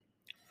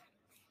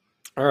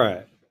All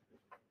right.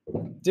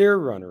 Dear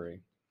Runnery,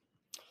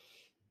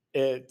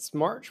 it's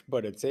March,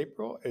 but it's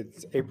April.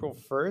 It's April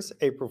 1st,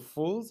 April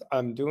Fools.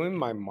 I'm doing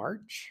my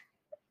March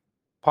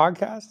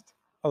podcast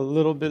a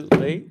little bit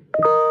late.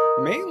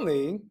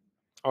 Mainly,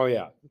 oh,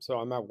 yeah. So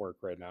I'm at work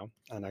right now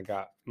and I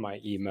got my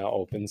email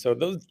open. So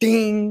those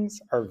dings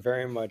are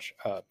very much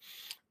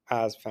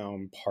as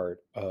found part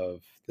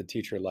of the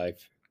teacher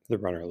life, the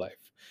runner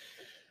life.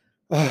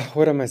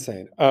 What am I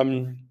saying?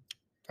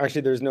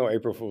 Actually, there's no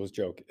April Fool's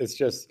joke. It's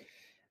just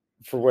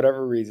for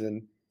whatever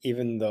reason,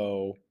 even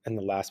though in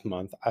the last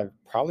month I've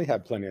probably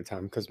had plenty of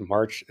time because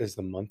March is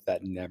the month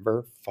that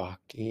never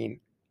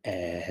fucking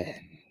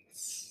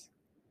ends.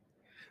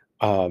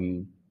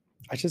 Um,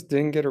 I just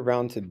didn't get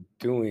around to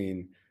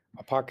doing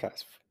a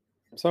podcast.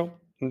 So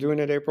I'm doing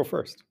it April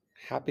 1st.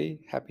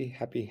 Happy, happy,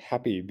 happy,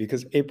 happy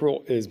because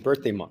April is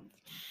birthday month.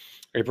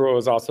 April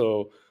is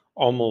also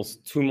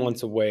almost 2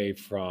 months away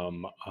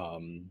from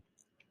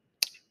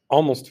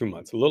almost 2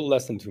 months, a little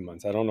less than 2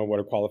 months. I don't know what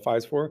it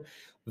qualifies for.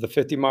 The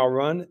 50-mile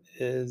run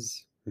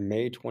is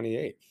May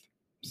 28th.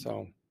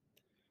 So,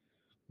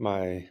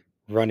 my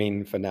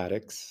running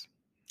fanatics,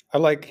 I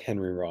like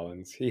Henry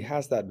Rollins. He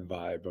has that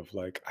vibe of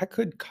like, I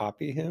could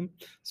copy him,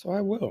 so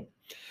I will.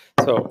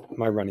 So,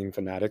 my running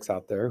fanatics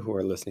out there who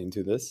are listening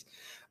to this,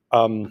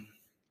 um,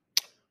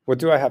 what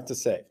do I have to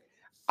say?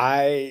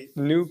 I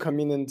knew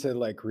coming into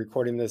like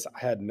recording this, I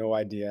had no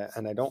idea,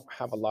 and I don't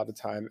have a lot of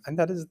time. And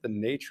that is the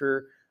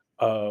nature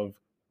of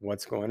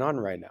what's going on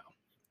right now.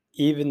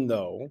 Even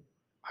though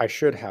I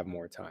should have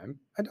more time,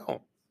 I don't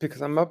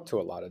because I'm up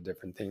to a lot of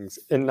different things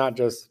and not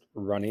just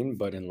running,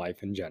 but in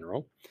life in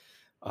general.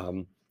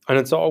 Um, and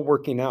it's all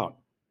working out,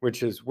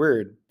 which is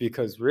weird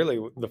because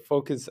really the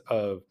focus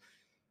of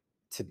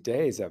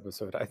today's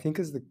episode, I think,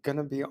 is going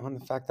to be on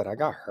the fact that I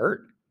got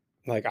hurt.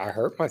 Like I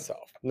hurt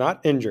myself,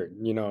 not injured,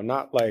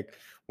 not like,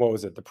 what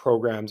was it? The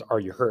programs, are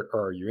you hurt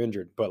or are you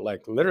injured? But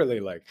like literally,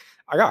 like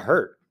I got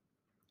hurt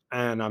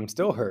and I'm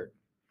still hurt.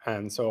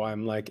 And so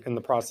I'm like in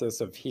the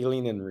process of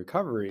healing and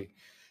recovery,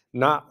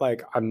 not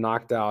like I'm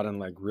knocked out and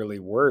like really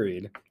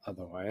worried,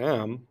 although I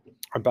am,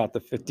 about the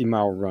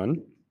 50-mile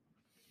run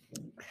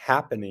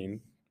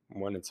happening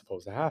when it's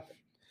supposed to happen.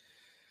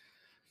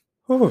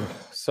 Whew.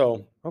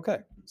 So, okay.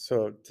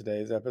 So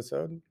today's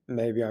episode,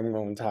 maybe I'm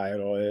going to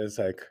title is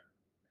like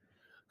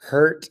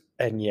Hurt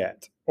and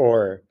Yet,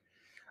 or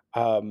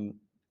um,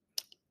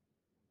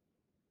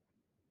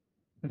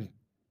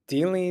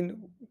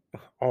 dealing,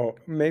 or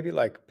maybe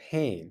like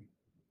pain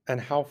and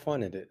how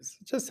fun it is.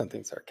 Just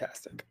something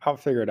sarcastic. I'll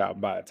figure it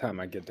out by the time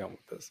I get done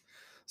with this.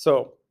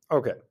 So,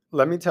 okay,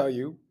 let me tell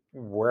you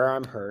where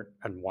I'm hurt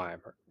and why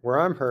I'm hurt. Where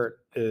I'm hurt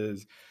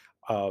is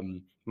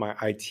my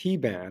IT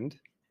band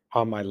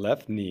on my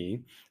left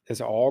knee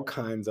is all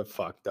kinds of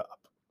fucked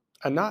up.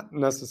 And not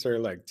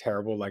necessarily like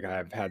terrible, like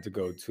I've had to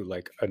go to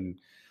like an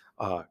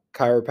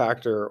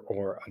chiropractor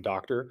or a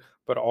doctor,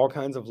 but all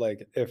kinds of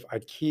like if I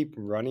keep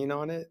running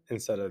on it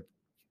instead of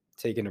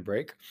taking a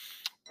break,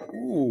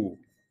 ooh,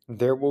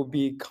 there will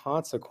be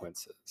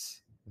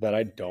consequences that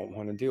I don't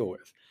want to deal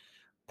with.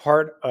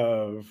 Part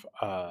of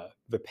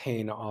the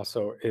pain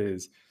also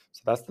is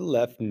so that's the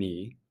left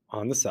knee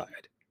on the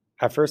side.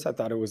 At first, I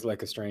thought it was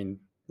like a strained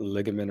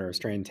ligament or a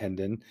strained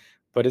tendon,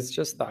 but it's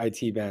just the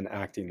IT band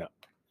acting up.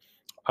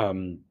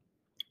 Um,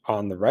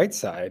 on the right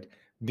side,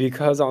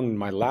 because on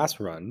my last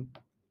run,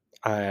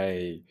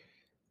 I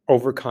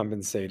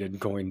overcompensated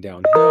going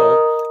downhill.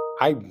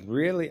 I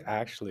really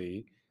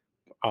actually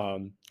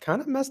kind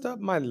of messed up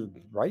my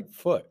right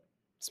foot,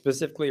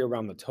 specifically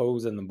around the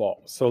toes and the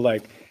ball. So,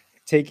 like,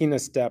 taking a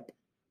step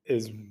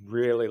is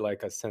really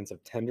like a sense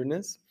of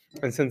tenderness.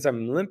 And since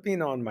I'm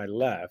limping on my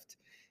left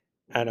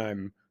and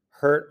I'm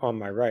hurt on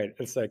my right,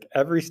 it's like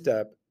every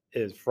step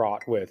is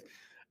fraught with,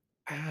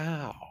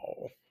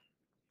 ow.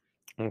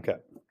 Okay.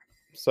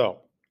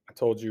 So, I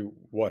told you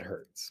what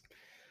hurts.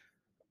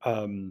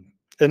 And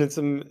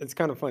it's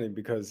kind of funny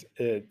because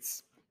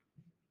it's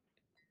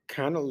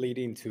kind of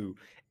leading to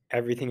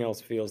everything else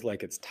feels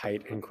like it's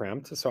tight and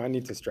cramped. So I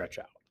need to stretch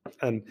out.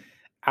 And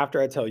after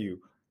I tell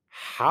you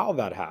how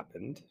that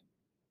happened,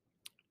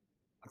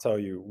 I'll tell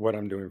you what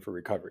I'm doing for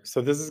recovery. So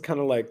this is kind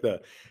of like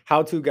the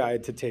how-to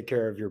guide to take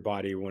care of your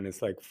body when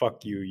it's like,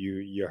 fuck you,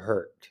 you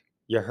hurt.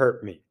 You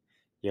hurt me.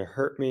 You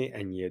hurt me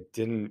and you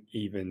didn't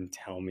even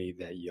tell me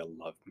that you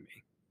loved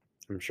me.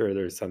 I'm sure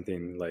there's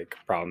something like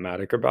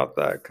problematic about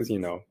that because,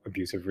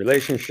 abusive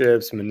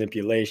relationships,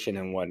 manipulation,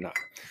 and whatnot.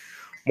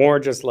 More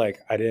just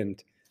like I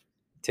didn't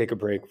take a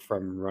break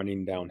from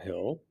running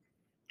downhill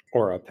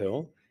or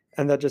uphill.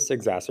 And that just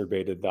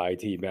exacerbated the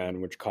IT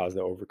ban, which caused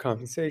the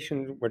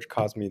overcompensation, which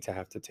caused me to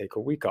have to take a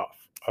week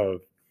off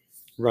of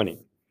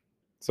running.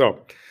 So,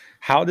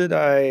 how did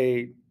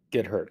I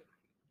get hurt?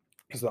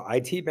 So, the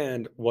IT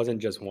band wasn't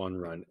just one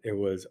run, it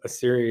was a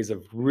series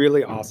of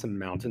really awesome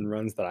mountain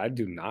runs that I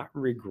do not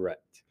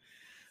regret.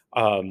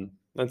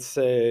 Let's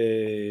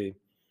say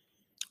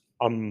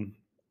um,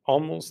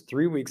 almost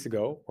 3 weeks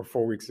ago or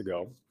 4 weeks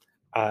ago,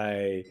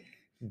 I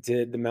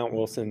did the Mount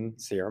Wilson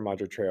Sierra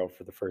Madre Trail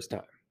for the first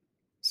time.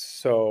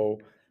 So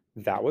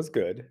that was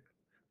good.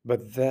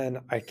 But then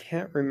I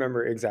can't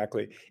remember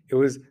exactly. It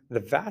was the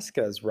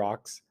Vasquez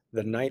rocks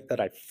the night that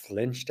I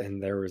flinched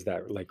and there was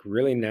that like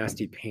really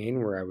nasty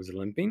pain where I was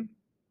limping.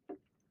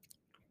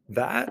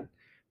 That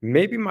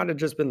maybe might have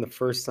just been the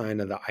first sign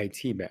of the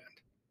IT band.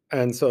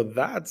 And so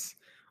that's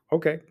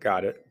okay,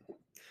 got it.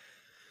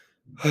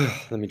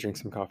 Let me drink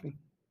some coffee.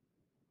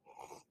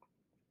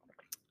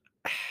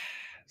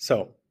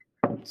 So,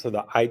 so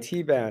the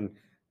IT band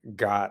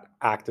got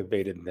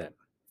activated then.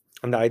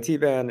 And the IT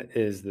band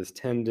is this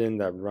tendon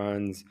that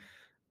runs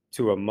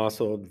to a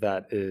muscle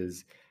that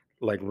is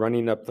like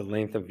running up the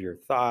length of your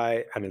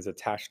thigh and is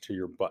attached to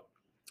your butt.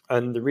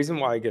 And the reason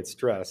why I get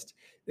stressed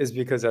is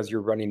because as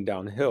you're running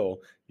downhill,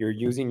 you're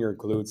using your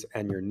glutes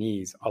and your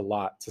knees a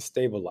lot to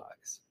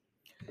stabilize.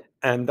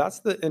 And that's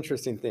the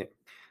interesting thing.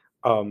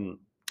 Um,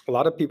 a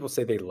lot of people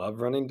say they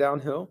love running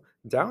downhill.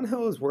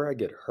 Downhill is where I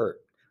get hurt.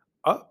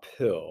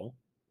 Uphill,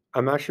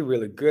 I'm actually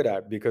really good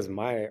at because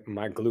my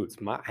glutes,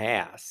 my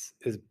ass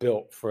is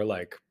built for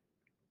like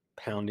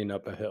pounding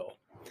up a hill.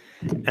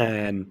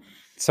 And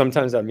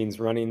sometimes that means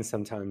running,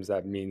 sometimes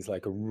that means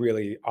like a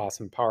really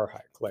awesome power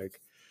hike. Like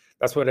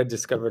that's what I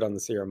discovered on the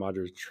Sierra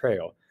Madre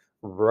Trail.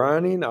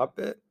 Running up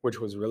it, which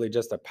was really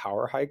just a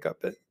power hike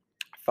up it,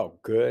 I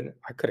felt good.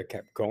 I could have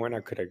kept going.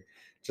 I could have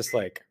just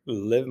like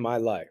lived my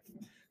life.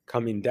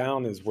 Coming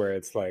down is where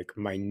it's like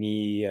my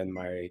knee and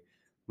my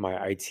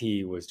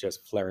IT was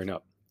just flaring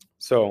up.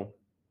 So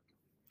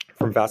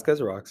from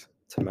Vasquez Rocks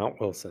to Mount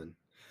Wilson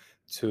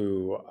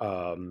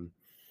to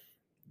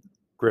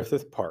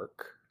Griffith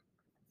Park,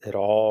 it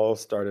all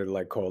started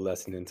like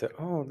coalescing into,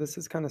 oh, this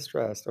is kind of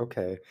stressed.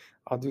 Okay,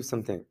 I'll do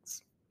some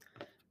things.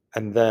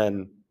 And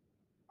then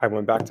I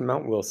went back to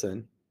Mount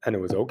Wilson and it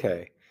was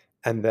okay.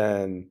 And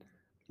then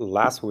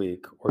last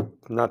week, or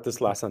not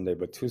this last Sunday,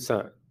 but two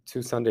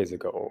Sundays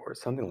ago or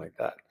something like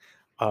that,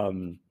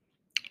 um,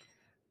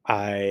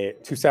 I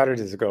 2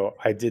 Saturdays ago,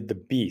 I did the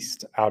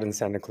Beast out in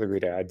Santa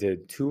Clarita. I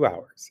did 2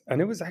 hours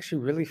and it was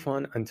actually really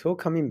fun until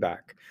coming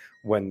back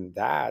when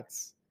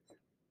that's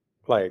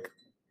like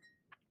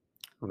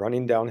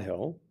running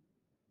downhill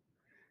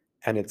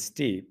and it's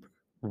steep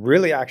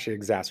really actually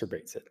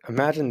exacerbates it.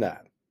 Imagine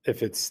that.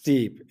 If it's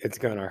steep, it's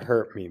going to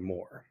hurt me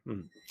more.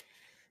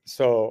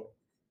 So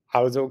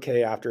I was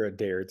okay after a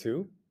day or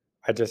two.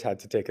 I just had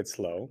to take it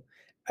slow.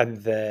 And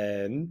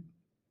then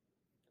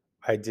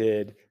I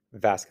did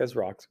Vasquez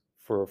Rocks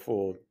for a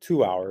full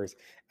 2 hours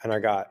and I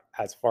got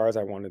as far as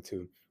I wanted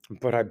to.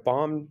 But I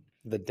bombed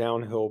the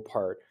downhill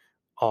part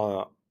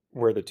uh,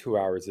 where the 2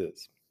 hours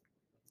is.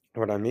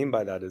 What I mean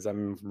by that is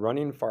I'm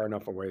running far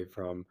enough away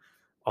from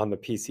on the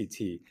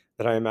PCT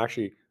that I am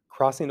actually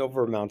crossing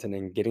over a mountain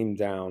and getting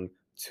down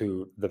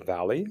to the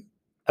valley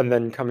and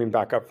then coming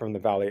back up from the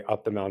valley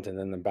up the mountain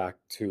and then back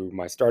to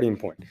my starting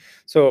point.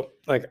 So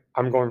like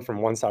I'm going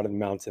from one side of the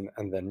mountain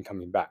and then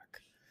coming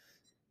back.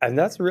 And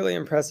that's really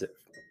impressive.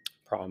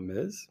 Problem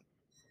is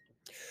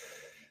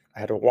I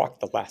had to walk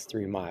the last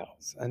 3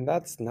 miles and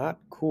that's not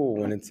cool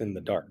when it's in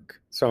the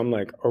dark. So I'm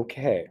like,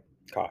 okay,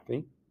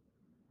 coffee.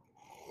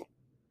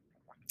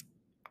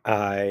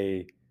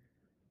 I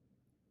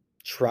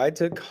tried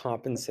to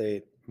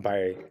compensate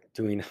by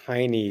doing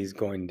high knees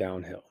going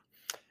downhill.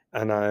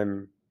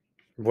 And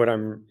what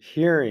I'm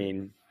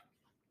hearing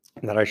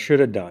that I should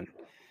have done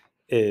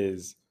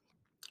is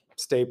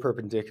stay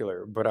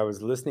perpendicular. But I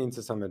was listening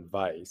to some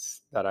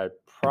advice that I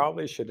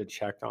probably should have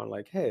checked on,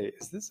 like, hey,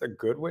 is this a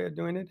good way of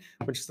doing it?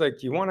 Which is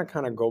like, you want to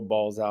kind of go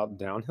balls out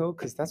downhill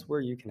because that's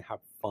where you can have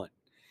fun.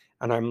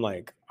 And I'm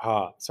like,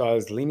 so I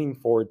was leaning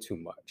forward too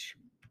much.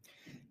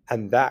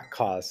 And that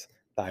caused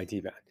the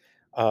IT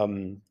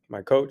band.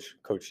 My Coach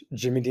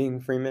Jimmy Dean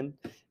Freeman,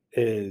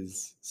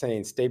 is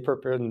saying stay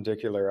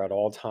perpendicular at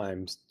all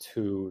times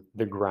to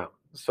the ground.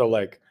 So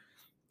like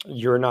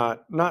you're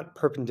not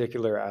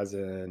perpendicular as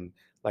in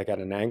like at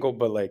an angle,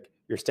 but like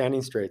you're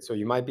standing straight. So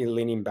you might be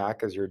leaning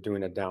back as you're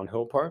doing a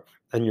downhill part,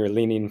 and you're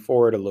leaning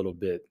forward a little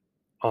bit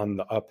on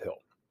the uphill.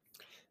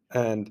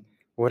 And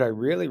what I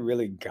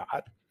really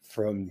got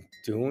from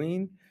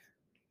doing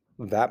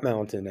that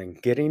mountain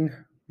and getting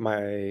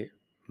my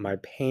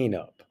pain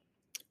up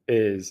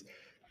is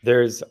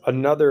there's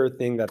another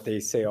thing that they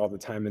say all the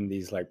time in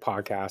these like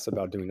podcasts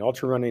about doing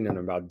ultra running and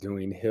about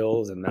doing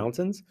hills and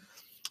mountains.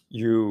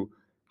 You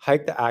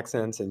hike the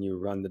accents and you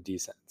run the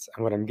descents.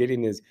 And what I'm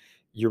getting is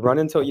you run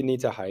until you need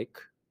to hike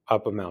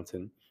up a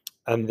mountain,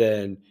 and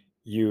then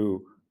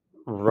you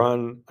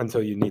run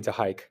until you need to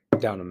hike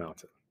down a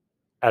mountain.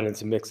 And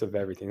it's a mix of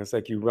everything. It's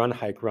like you run,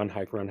 hike, run,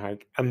 hike, run,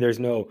 hike. And there's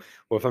no,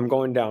 well, if I'm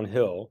going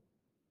downhill,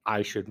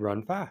 I should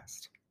run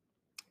fast.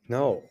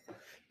 No,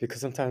 because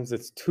sometimes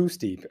it's too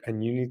steep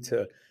and you need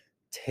to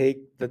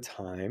take the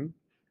time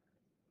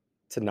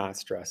to not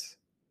stress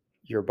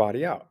your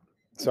body out.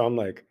 So I'm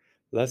like,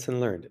 lesson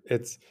learned.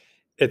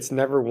 It's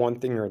never one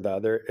thing or the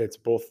other. It's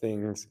both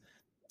things,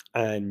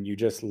 and you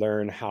just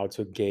learn how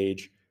to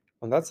gauge,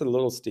 well, that's a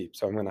little steep,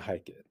 so I'm going to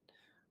hike it.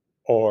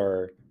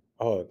 Or,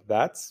 oh,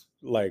 that's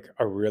like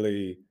a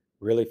really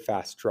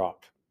fast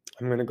drop.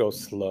 I'm going to go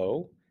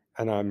slow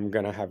and I'm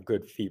going to have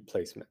good feet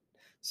placement.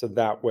 So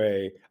that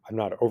way I'm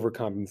not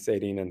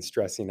overcompensating and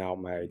stressing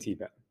out my IT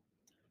band.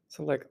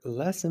 So, like,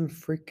 lesson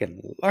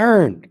freaking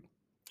learned.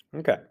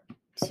 Okay.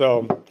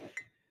 So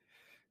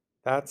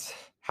that's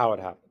how it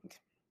happened.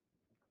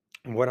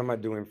 What am I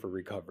doing for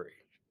recovery?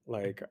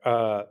 Like,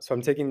 so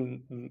I'm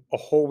taking a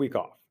whole week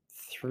off,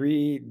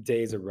 3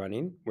 days of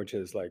running, which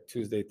is like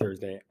Tuesday,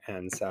 Thursday,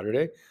 and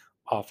Saturday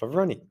off of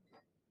running,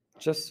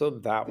 just so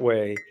that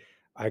way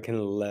I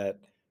can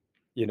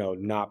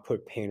not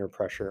put pain or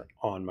pressure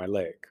on my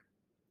leg.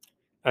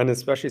 And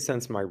especially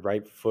since my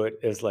right foot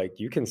is like,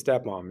 you can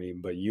step on me,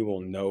 but you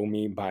will know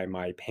me by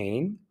my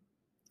pain.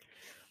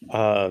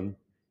 Um,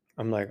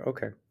 I'm like,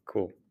 okay,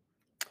 cool.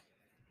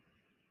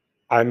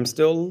 I'm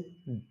still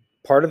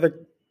part of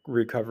the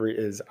recovery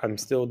is I'm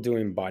still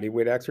doing body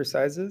weight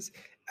exercises,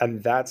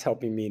 and that's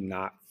helping me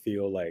not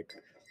feel like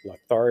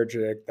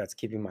lethargic. That's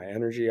keeping my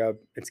energy up.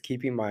 It's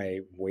keeping my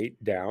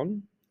weight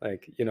down.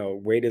 Like,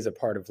 weight is a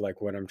part of like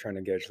what I'm trying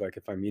to gauge. Like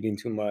if I'm eating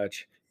too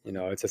much,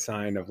 it's a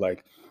sign of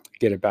like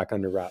get it back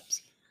under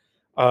wraps.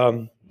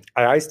 Um,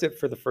 I iced it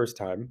for the first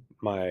time,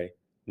 my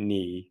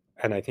knee,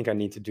 and I think I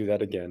need to do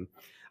that again.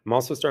 I'm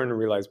also starting to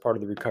realize part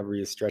of the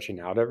recovery is stretching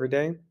out every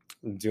day,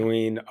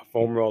 doing a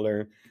foam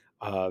roller.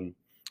 Um,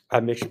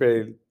 at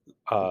Mixpe,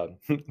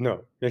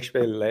 no,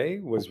 Mixpe Lay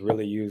was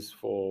really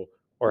useful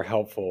or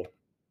helpful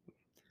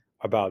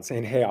about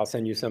saying, "Hey, I'll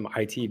send you some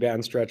IT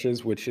band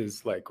stretches," which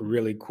is like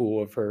really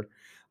cool of her.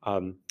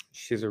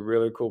 She's a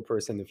really cool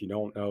person. If you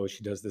don't know,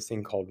 she does this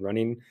thing called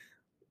running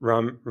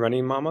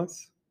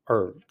mamas,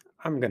 or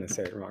I'm gonna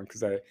say it wrong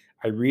because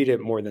I read it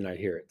more than I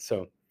hear it.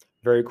 So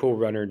very cool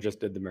runner,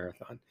 just did the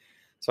marathon.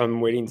 So I'm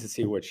waiting to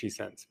see what she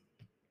sends.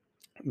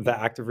 The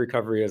active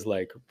recovery is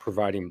like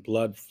providing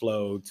blood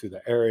flow to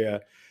the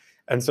area.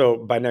 And so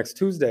by next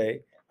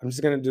Tuesday, I'm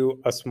just gonna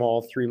do a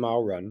small 3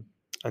 mile run.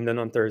 And then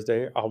on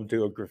Thursday, I'll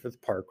do a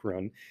Griffith Park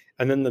run.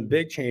 And then the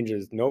big change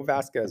is no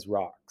Vasquez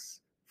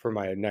rocks for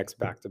my next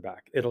back to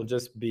back. It'll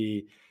just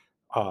be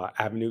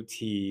Avenue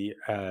T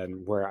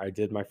and where I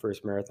did my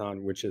first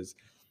marathon, which is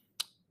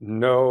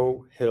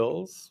no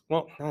hills.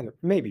 Well, not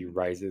maybe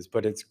rises,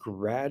 but it's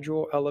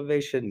gradual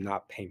elevation,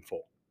 not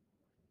painful.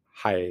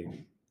 High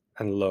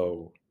and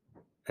low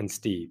and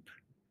steep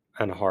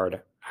and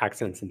hard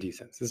accents and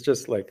descents. It's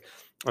just like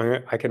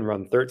I can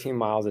run 13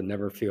 miles and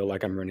never feel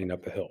like I'm running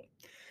up a hill.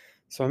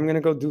 So I'm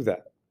gonna go do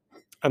that.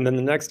 And then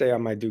the next day I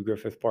might do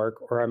Griffith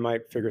Park or I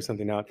might figure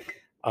something out.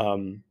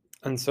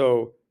 And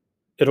so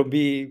it'll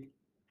be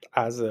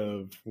as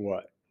of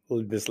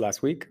this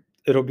last week,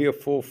 it'll be a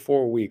full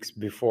 4 weeks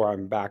before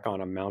I'm back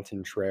on a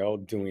mountain trail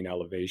doing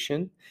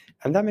elevation.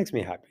 And that makes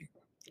me happy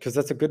because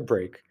that's a good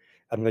break.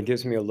 And that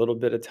gives me a little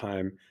bit of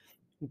time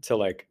to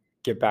like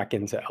get back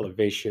into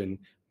elevation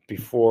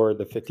before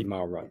the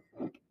 50-mile run.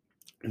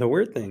 The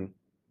weird thing,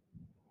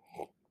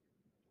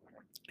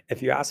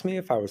 if you ask me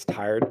if I was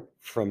tired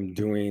from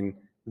doing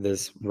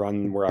this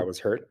run where I was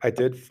hurt, I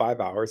did 5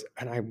 hours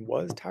and I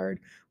was tired,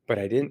 but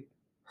I didn't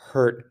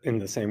hurt in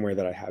the same way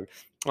that I had.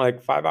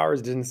 Like 5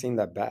 hours didn't seem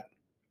that bad.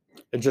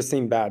 It just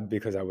seemed bad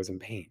because I was in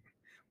pain,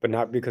 but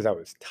not because I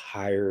was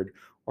tired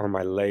or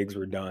my legs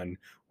were done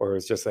or it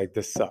was just like,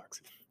 this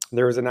sucks.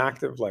 There was an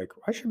active like,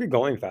 I should be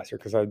going faster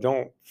because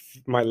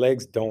my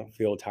legs don't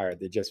feel tired.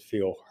 They just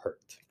feel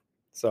hurt.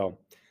 So,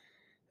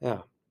 yeah.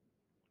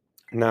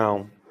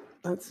 Now,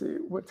 let's see,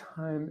 what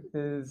time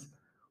is,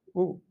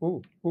 ooh.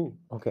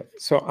 Okay.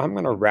 So I'm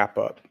going to wrap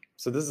up.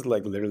 So this is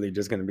like literally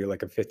just going to be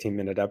like a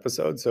 15-minute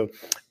episode. So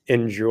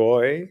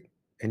enjoy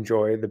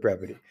the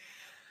brevity.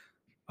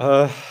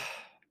 Uh,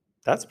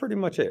 that's pretty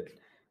much it.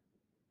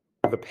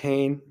 The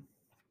pain,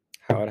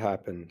 how it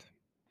happened,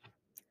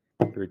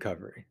 the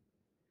recovery.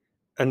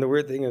 And the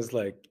weird thing is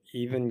like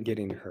even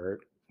getting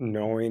hurt,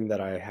 knowing that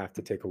I have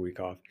to take a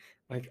week off,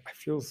 like I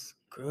feels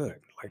good.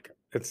 Like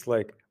it's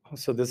like, oh,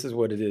 so this is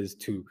what it is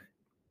to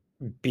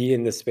be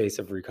in the space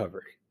of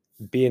recovery,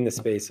 be in the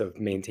space of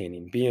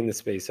maintaining, be in the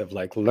space of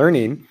like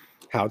learning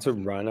how to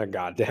run a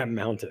goddamn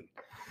mountain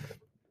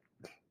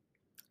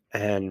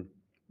and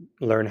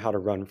learn how to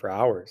run for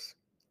hours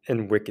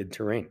in wicked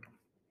terrain.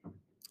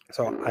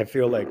 So I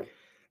feel like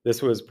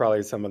this was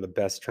probably some of the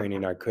best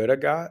training I could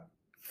have got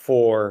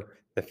for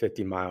the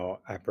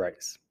 50-mile at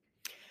Bryce.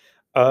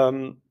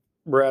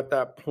 We're at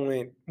that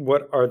point.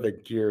 What are the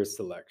gear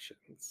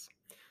selections?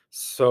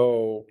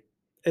 So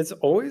it's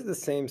always the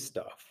same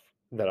stuff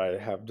that I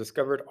have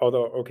discovered.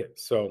 Although, okay,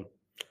 so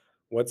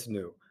what's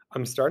new?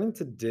 I'm starting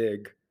to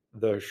dig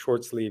the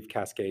short sleeve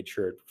Cascade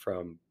shirt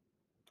from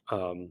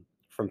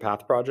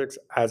Path Projects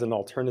as an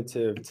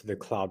alternative to the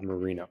Cloud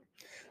Merino.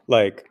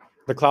 Like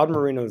the Cloud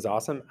Merino is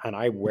awesome, and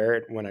I wear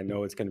it when I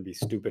know it's going to be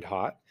stupid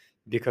hot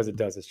because it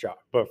does its job.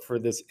 But for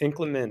this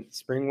inclement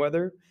spring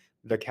weather,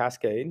 the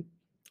Cascade,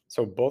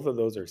 so both of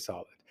those are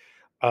solid.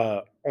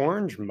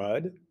 Orange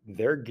Mud,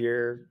 their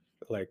gear,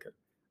 like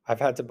I've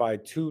had to buy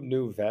 2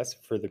 new vests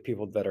for the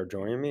people that are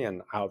joining me,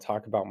 and I'll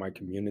talk about my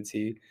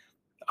community.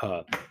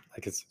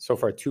 Like it's so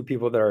far 2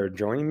 people that are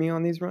joining me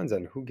on these runs,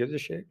 and who gives a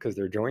shit because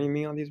they're joining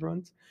me on these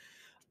runs.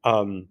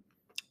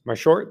 My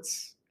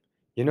shorts,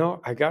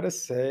 I gotta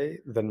say,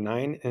 the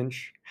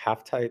 9-inch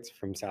half tights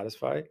from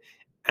Satisfy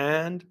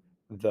and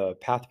the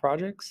Path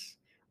Projects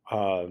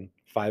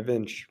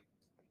 5-inch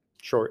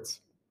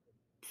shorts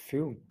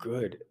feel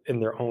good in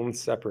their own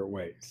separate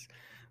ways.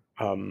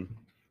 Um,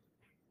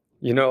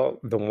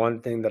 the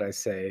one thing that I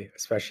say,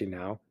 especially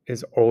now,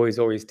 is always,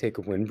 always take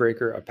a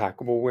windbreaker, a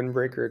packable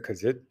windbreaker,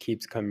 because it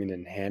keeps coming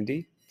in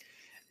handy.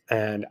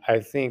 And I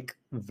think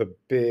the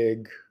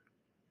big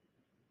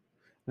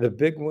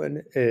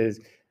one is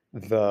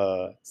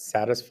the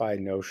Satisfy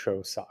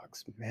no-show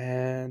socks.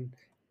 Man,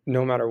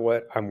 no matter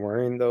what, I'm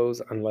wearing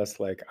those unless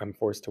like I'm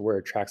forced to wear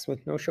a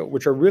Tracksmith no-show,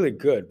 which are really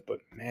good, but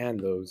man,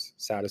 those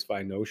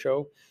Satisfy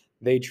no-show,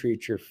 they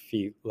treat your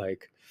feet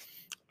like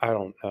I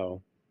don't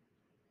know.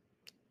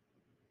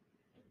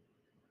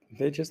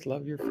 They just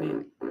love your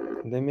feet.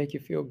 They make you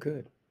feel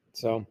good.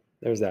 So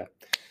there's that.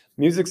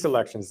 Music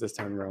selections this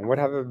time around. What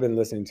have I been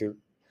listening to?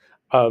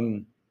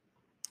 Um,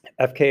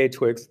 FKA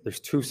Twigs. There's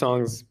two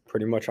songs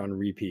pretty much on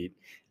repeat,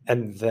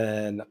 and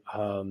then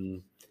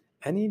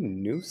any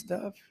new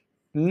stuff?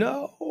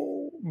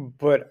 No,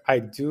 but I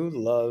do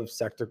love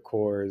Sector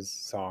Core's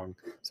song,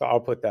 so I'll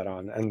put that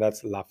on, and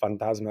that's La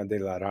Fantasma de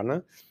la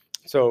Rana.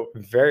 So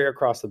very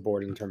across the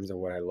board in terms of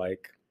what I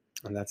like,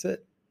 and that's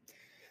it.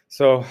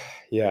 So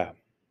yeah,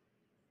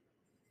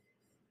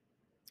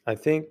 I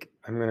think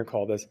I'm gonna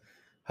call this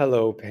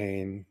 "Hello,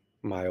 Pain,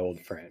 My Old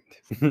Friend,"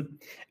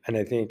 and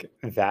I think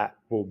that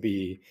will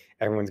be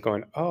everyone's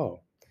going,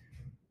 "Oh,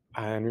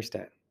 I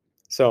understand."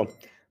 So,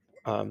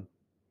 um,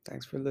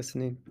 thanks for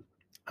listening.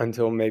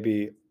 Until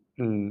maybe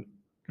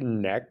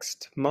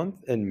next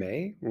month in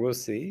May, we'll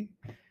see.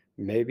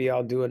 Maybe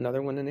I'll do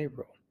another one in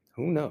April.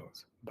 Who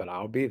knows? But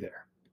I'll be there.